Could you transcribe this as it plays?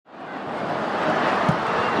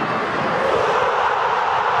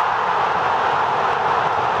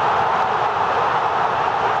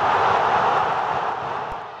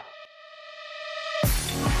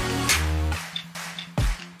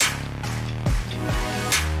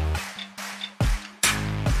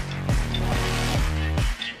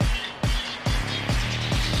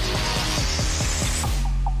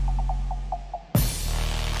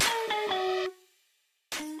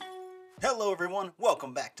Hello, everyone.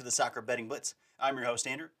 Welcome back to the Soccer Betting Blitz. I'm your host,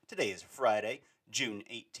 Andrew. Today is Friday, June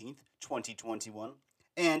 18th, 2021.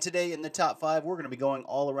 And today in the top five, we're going to be going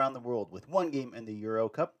all around the world with one game in the Euro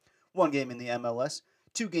Cup, one game in the MLS,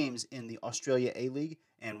 two games in the Australia A-League,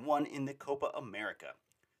 and one in the Copa America.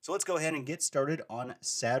 So let's go ahead and get started on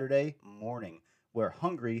Saturday morning, where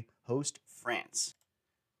Hungary host France.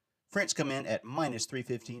 France come in at minus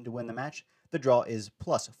 315 to win the match. The draw is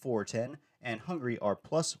plus 410, and Hungary are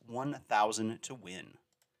plus 1,000 to win.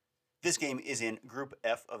 This game is in Group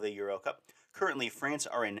F of the Euro Cup. Currently, France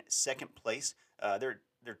are in second place. They're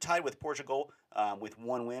tied with Portugal with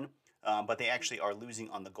one win, but they actually are losing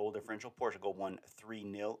on the goal differential. Portugal won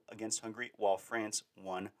 3-0 against Hungary, while France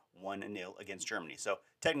won 1-0 against Germany. So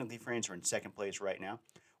technically, France are in second place right now,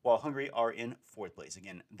 while Hungary are in fourth place.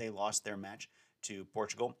 Again, they lost their match to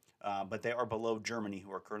Portugal, but they are below Germany,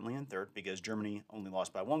 who are currently in third, because Germany only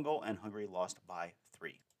lost by one goal and Hungary lost by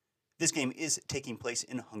 3. This game is taking place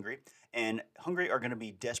in Hungary, and Hungary are going to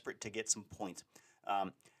be desperate to get some points.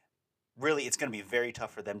 Really, it's going to be very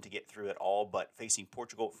tough for them to get through at all, but facing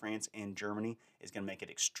Portugal, France, and Germany is going to make it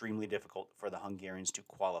extremely difficult for the Hungarians to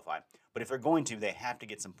qualify. But if they're going to, they have to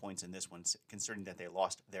get some points in this one, considering that they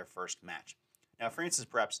lost their first match. Now, France is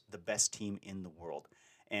perhaps the best team in the world,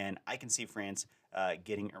 and I can see France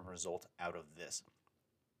getting a result out of this.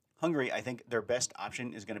 Hungary, I think their best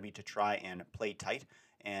option is going to be to try and play tight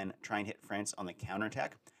and try and hit France on the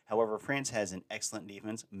counterattack. However, France has an excellent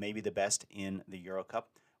defense, maybe the best in the Euro Cup,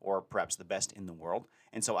 or perhaps the best in the world,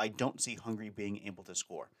 and so I don't see Hungary being able to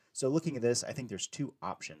score. So looking at this, I think there's two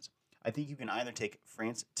options. I think you can either take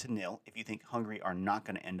France to 0 if you think Hungary are not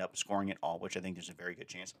going to end up scoring at all, which I think there's a very good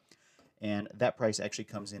chance. And that price actually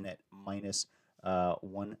comes in at minus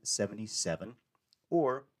 177.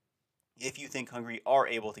 Or if you think Hungary are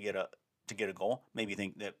able to get a goal, maybe you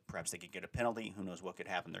think that perhaps they could get a penalty. Who knows what could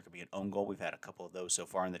happen? There could be an own goal. We've had a couple of those so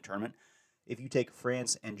far in the tournament. If you take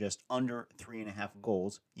France and just under 3.5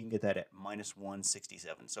 goals, you can get that at minus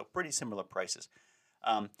 167. So pretty similar prices.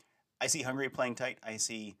 I see Hungary playing tight. I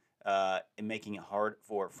see it making it hard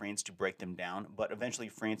for France to break them down. But eventually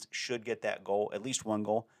France should get that goal, at least one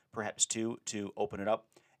goal, perhaps two, to open it up.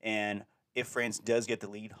 And if France does get the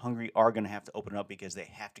lead, Hungary are going to have to open it up because they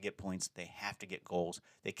have to get points. They have to get goals.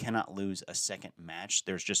 They cannot lose a second match.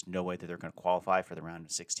 There's just no way that they're going to qualify for the round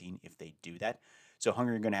of 16 if they do that. So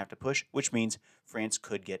Hungary are going to have to push, which means France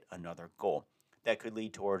could get another goal. That could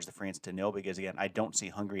lead towards the France to 0 because, again, I don't see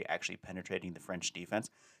Hungary actually penetrating the French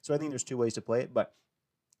defense. So I think there's two ways to play it, but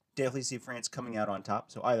definitely see France coming out on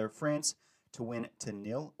top. So either France to win to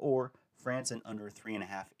 0 or France and under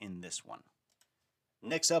 3.5 in this one.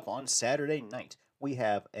 Next up on Saturday night, we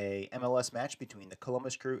have a MLS match between the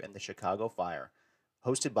Columbus Crew and the Chicago Fire,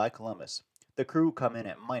 hosted by Columbus. The Crew come in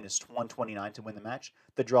at minus 129 to win the match.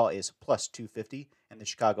 The draw is plus 250, and the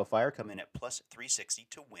Chicago Fire come in at plus 360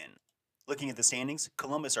 to win. Looking at the standings,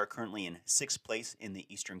 Columbus are currently in 6th place in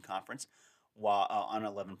the Eastern Conference while on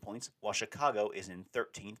 11 points, while Chicago is in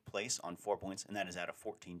 13th place on 4 points, and that is out of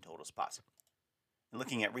 14 total spots. And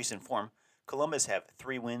looking at recent form, Columbus have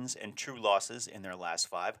 3 wins and 2 losses in their last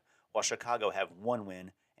 5, while Chicago have 1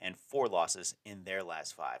 win and 4 losses in their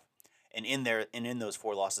last 5. And in those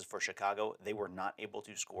 4 losses for Chicago, they were not able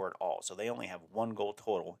to score at all. So they only have 1 goal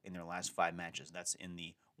total in their last 5 matches. That's in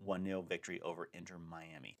the 1-0 victory over Inter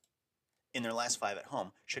Miami. In their last 5 at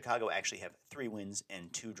home, Chicago actually have 3 wins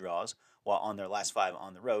and 2 draws, while on their last 5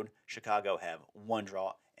 on the road, Chicago have 1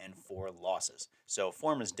 draw and 4 losses. So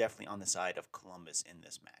form is definitely on the side of Columbus in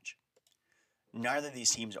this match. Neither of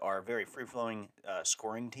these teams are very free-flowing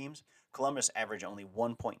scoring teams. Columbus average only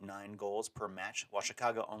 1.9 goals per match, while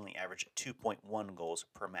Chicago only average 2.1 goals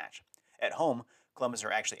per match. At home, Columbus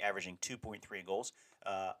are actually averaging 2.3 goals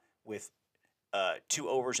with 2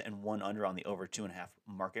 overs and 1 under on the over 2.5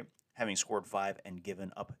 market, having scored 5 and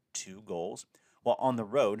given up 2 goals. While on the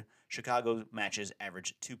road, Chicago matches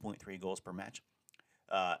average 2.3 goals per match.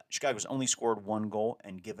 Chicago's only scored 1 goal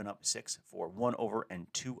and given up 6 for 1 over and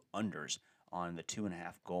 2 unders on the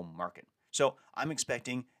 2.5 goal market. So I'm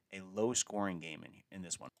expecting a low scoring game in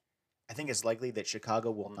this one. I think it's likely that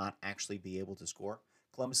Chicago will not actually be able to score.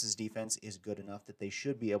 Columbus's defense is good enough that they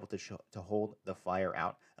should be able to hold the Fire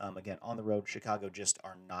out. Again, on the road, Chicago just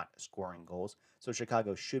are not scoring goals. So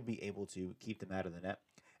Chicago should be able to keep them out of the net.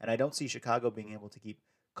 And I don't see Chicago being able to keep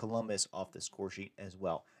Columbus off the score sheet as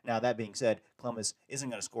well. Now, that being said, Columbus isn't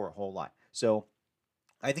going to score a whole lot. So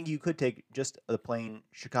I think you could take just the plain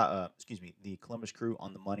the Columbus Crew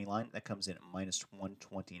on the money line. That comes in at minus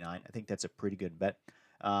 129. I think that's a pretty good bet.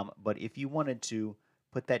 But if you wanted to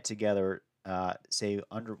put that together, say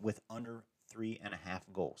under 3.5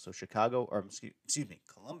 goals. So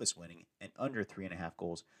Columbus winning and under 3.5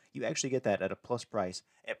 goals. You actually get that at a plus price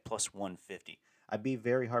at plus 150. I'd be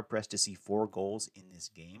very hard pressed to see 4 goals in this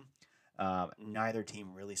game. Neither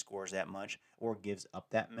team really scores that much or gives up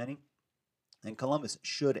that many. And Columbus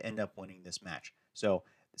should end up winning this match. So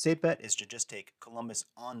the safe bet is to just take Columbus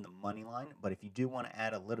on the money line. But if you do want to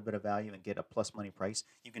add a little bit of value and get a plus money price,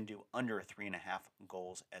 you can do under 3.5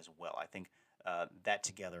 goals as well. I think that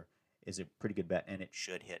together is a pretty good bet, and it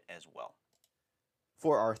should hit as well.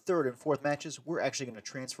 For our third and fourth matches, we're actually going to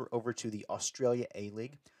transfer over to the Australia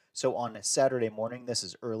A-League. So on Saturday morning, this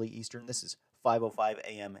is early Eastern. This is 5:05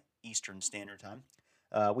 a.m. Eastern Standard Time.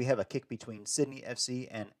 We have a kick between Sydney FC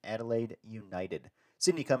and Adelaide United.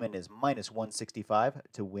 Sydney come in as minus 165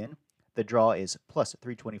 to win. The draw is plus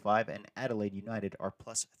 325, and Adelaide United are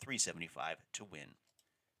plus 375 to win.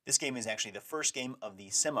 This game is actually the first game of the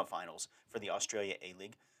semifinals for the Australia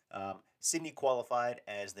A-League. Sydney qualified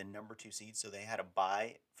as the number 2 seed, so they had a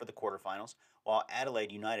bye for the quarterfinals, while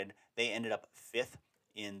Adelaide United, they ended up 5th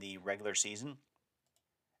in the regular season.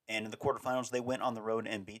 And in the quarterfinals, they went on the road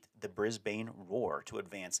and beat the Brisbane Roar to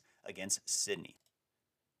advance against Sydney.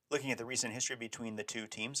 Looking at the recent history between the two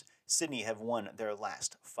teams, Sydney have won their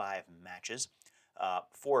last 5 matches,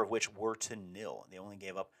 4 of which were to nil. They only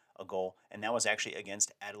gave up a goal, and that was actually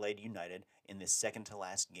against Adelaide United in the second to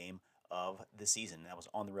last game of the season. That was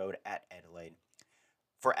on the road at Adelaide.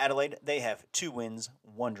 For Adelaide, they have 2 wins,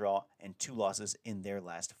 1 draw, and 2 losses in their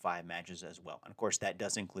last 5 matches as well. And of course, that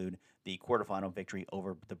does include the quarterfinal victory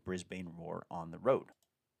over the Brisbane Roar on the road.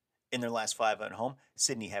 In their last 5 at home,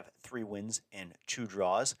 Sydney have 3 wins and 2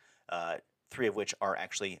 draws, 3 of which are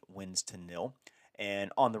actually wins to nil.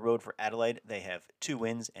 And on the road for Adelaide, they have 2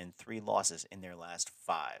 wins and 3 losses in their last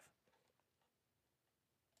 5.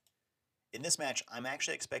 In this match, I'm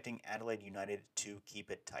actually expecting Adelaide United to keep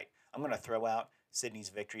it tight. I'm going to throw out Sydney's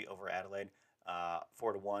victory over Adelaide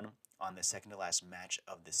 4-1 on the second to last match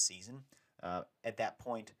of the season. At that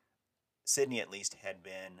point, Sydney at least had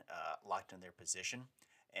been locked in their position,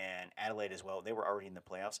 and Adelaide as well. They were already in the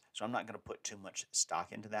playoffs, so I'm not going to put too much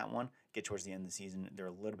stock into that one. Get towards the end of the season, they're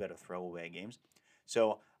a little bit of throwaway games.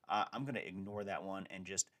 So I'm going to ignore that one and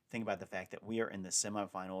just think about the fact that we are in the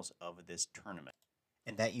semifinals of this tournament.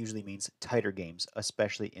 And that usually means tighter games,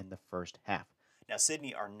 especially in the first half. Now,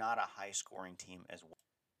 Sydney are not a high-scoring team as well,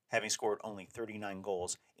 having scored only 39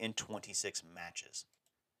 goals in 26 matches.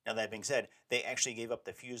 Now, that being said, they actually gave up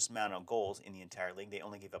the fewest amount of goals in the entire league. They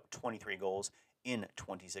only gave up 23 goals in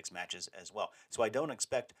 26 matches as well. So I don't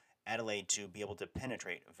expect Adelaide to be able to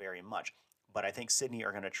penetrate very much. But I think Sydney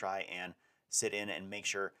are going to try and sit in and make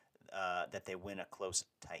sure that they win a close,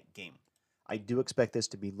 tight game. I do expect this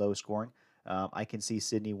to be low scoring. I can see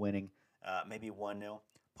Sydney winning maybe 1-0,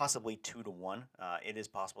 possibly 2-1. It is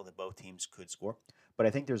possible that both teams could score. But I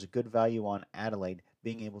think there's a good value on Adelaide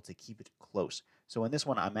being able to keep it close. So in this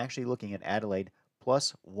one, I'm actually looking at Adelaide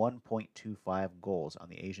plus 1.25 goals on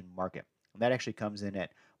the Asian market. And that actually comes in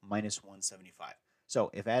at minus 175. So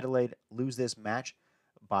if Adelaide lose this match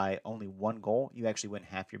by only 1 goal, you actually win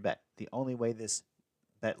half your bet. The only way this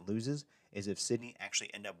bet loses is if Sydney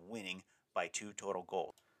actually end up winning by 2 total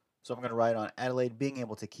goals. So I'm going to ride on Adelaide being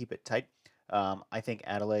able to keep it tight. I think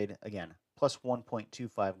Adelaide, again, plus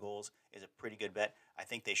 1.25 goals is a pretty good bet. I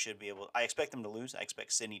think they should be able. I expect them to lose. I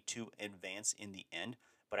expect Sydney to advance in the end,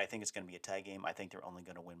 but I think it's going to be a tie game. I think they're only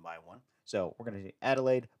going to win by 1. So we're going to do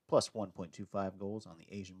Adelaide plus 1.25 goals on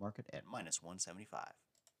the Asian market at minus 175.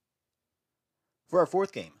 For our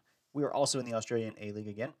fourth game, we are also in the Australian A-League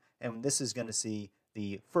again, and this is going to see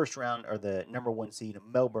the first round, or the number 1 seed,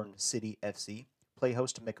 Melbourne City FC, play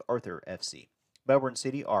host to MacArthur FC. Melbourne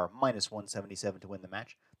City are minus 177 to win the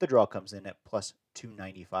match. The draw comes in at plus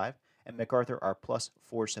 295, and MacArthur are plus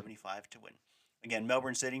 475 to win. Again,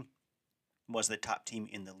 Melbourne City was the top team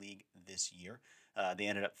in the league this year. They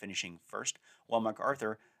ended up finishing first, while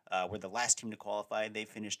MacArthur were the last team to qualify. They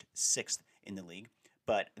finished 6th in the league,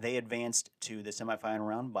 but they advanced to the semifinal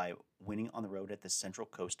round by winning on the road at the Central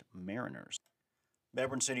Coast Mariners.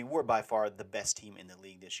 Melbourne City were by far the best team in the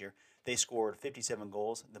league this year. They scored 57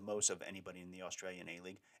 goals, the most of anybody in the Australian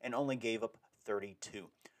A-League, and only gave up 32,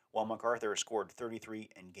 while MacArthur scored 33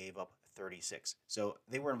 and gave up 36. So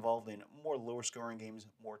they were involved in more lower-scoring games,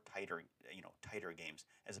 more tighter games,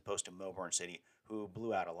 as opposed to Melbourne City, who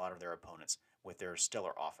blew out a lot of their opponents with their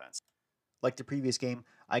stellar offense. Like the previous game,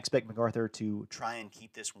 I expect MacArthur to try and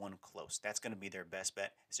keep this one close. That's going to be their best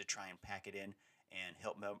bet, is to try and pack it in and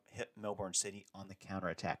hit Melbourne City on the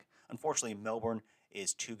counterattack. Unfortunately, Melbourne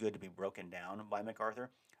is too good to be broken down by MacArthur.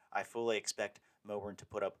 I fully expect Melbourne to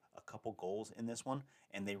put up a couple goals in this one,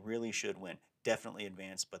 and they really should win. Definitely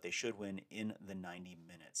advance, but they should win in the 90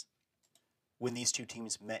 minutes. When these two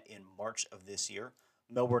teams met in March of this year,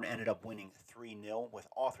 Melbourne ended up winning 3-0 with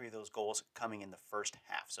all three of those goals coming in the first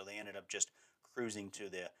half. So they ended up just cruising to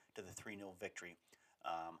the 3-0 victory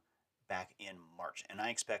back in March. And I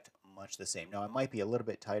expect much the same. Now, it might be a little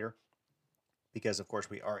bit tighter because, of course,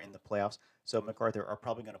 we are in the playoffs. So MacArthur are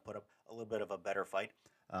probably going to put up a little bit of a better fight.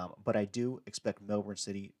 But I do expect Melbourne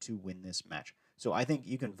City to win this match. So I think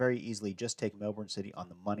you can very easily just take Melbourne City on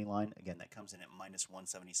the money line. Again, that comes in at minus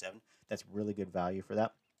 177. That's really good value for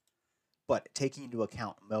that. But taking into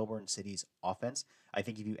account Melbourne City's offense, I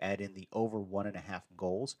think if you add in the over 1.5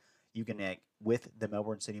 goals, you can with the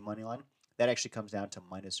Melbourne City money line, that actually comes down to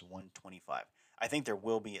minus 125. I think there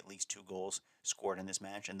will be at least 2 goals scored in this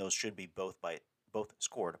match, and those should be both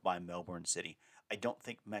scored by Melbourne City. I don't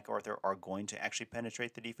think MacArthur are going to actually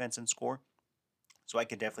penetrate the defense and score, so I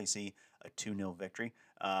could definitely see a 2-0 victory.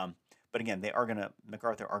 But again,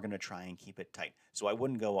 MacArthur are gonna try and keep it tight. So I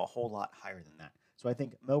wouldn't go a whole lot higher than that. So I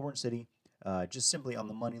think Melbourne City, just simply on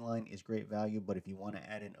the money line, is great value. But if you want to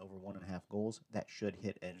add in over 1.5 goals, that should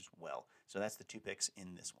hit as well. So that's the 2 picks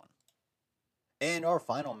in this one. And our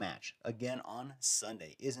final match, again on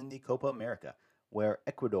Sunday, is in the Copa America, where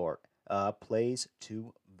Ecuador plays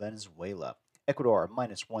to Venezuela. Ecuador are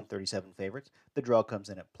minus 137 favorites. The draw comes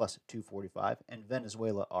in at plus 245, and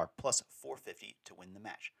Venezuela are plus 450 to win the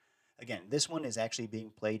match. Again, this one is actually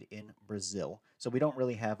being played in Brazil, so we don't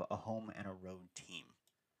really have a home and a road team.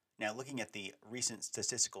 Now, looking at the recent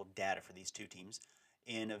statistical data for these two teams,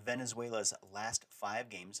 in Venezuela's last 5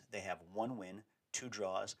 games, they have 1 win, 2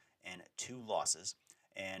 draws, and 2 losses.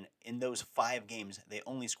 And in those 5 games, they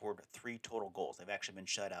only scored 3 total goals. They've actually been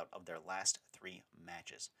shut out of their last 3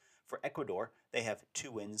 matches. For Ecuador, they have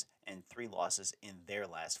 2 wins and 3 losses in their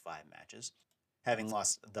last 5 matches, having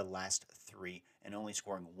lost the last 3 and only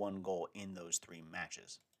scoring 1 goal in those 3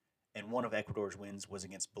 matches. And one of Ecuador's wins was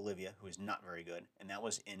against Bolivia, who is not very good, and that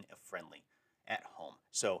was in a friendly at home.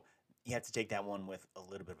 So you have to take that one with a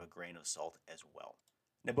little bit of a grain of salt as well.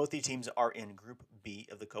 Now, both these teams are in Group B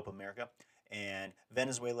of the Copa America, and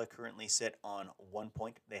Venezuela currently sit on 1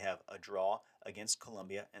 point. They have a draw against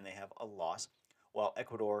Colombia, and they have a loss, while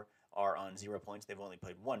Ecuador are on 0 points. They've only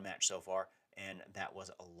played 1 match so far, and that was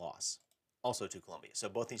a loss, also to Colombia. So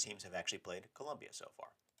both these teams have actually played Colombia so far.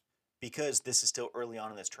 Because this is still early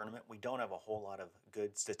on in this tournament, we don't have a whole lot of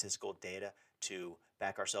good statistical data to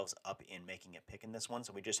back ourselves up in making a pick in this one,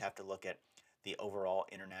 so we just have to look at the overall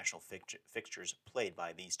international fixtures played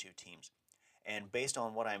by these two teams. And based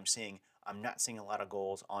on what I'm seeing, I'm not seeing a lot of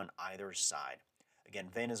goals on either side. Again,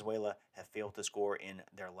 Venezuela have failed to score in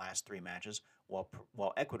their last 3 matches,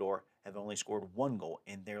 while Ecuador have only scored 1 goal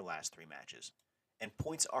in their last 3 matches. And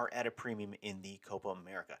points are at a premium in the Copa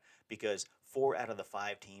America because 4 out of the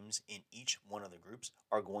 5 teams in each one of the groups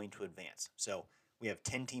are going to advance. So we have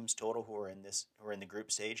 10 teams total who are in the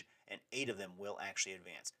group stage, and 8 of them will actually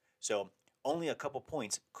advance. So only a couple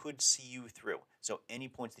points could see you through. So any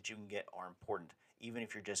points that you can get are important, even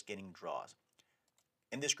if you're just getting draws.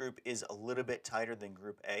 And this group is a little bit tighter than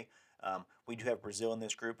Group A. We do have Brazil in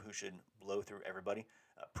this group, who should blow through everybody.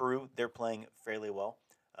 Peru, they're playing fairly well,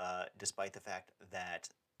 despite the fact that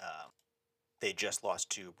they just lost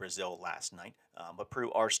to Brazil last night. But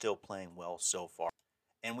Peru are still playing well so far.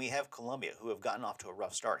 And we have Colombia, who have gotten off to a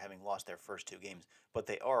rough start, having lost their first 2 games. But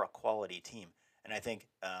they are a quality team. And I think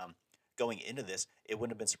going into this, it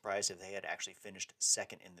wouldn't have been surprised if they had actually finished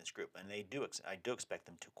second in this group. And I do expect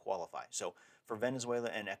them to qualify. So for Venezuela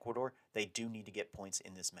and Ecuador, they do need to get points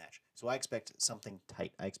in this match. So I expect something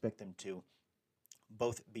tight. I expect them to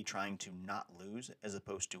both be trying to not lose as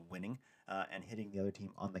opposed to winning and hitting the other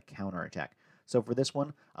team on the counterattack. So for this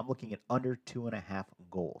one, I'm looking at under 2.5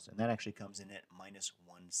 goals, and that actually comes in at minus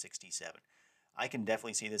 167. I can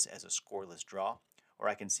definitely see this as a scoreless draw, or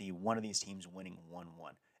I can see one of these teams winning 1-1.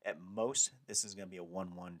 At most, this is going to be a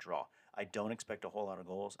 1-1 draw. I don't expect a whole lot of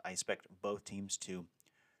goals. I expect both teams to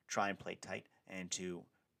try and play tight and to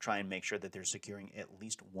try and make sure that they're securing at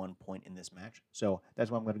least 1 point in this match. So that's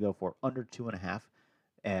what I'm going to go for, under 2.5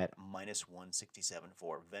 at minus 167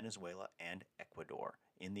 for Venezuela and Ecuador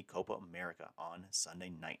in the Copa America on Sunday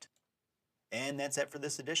night. And that's it for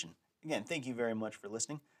this edition. Again, thank you very much for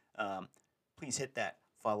listening. Please hit that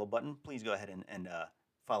follow button. Please go ahead and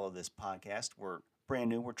follow this podcast. We're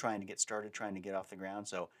brand new. We're trying to get started, trying to get off the ground.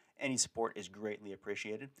 So any support is greatly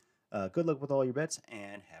appreciated. Good luck with all your bets,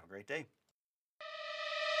 and have a great day.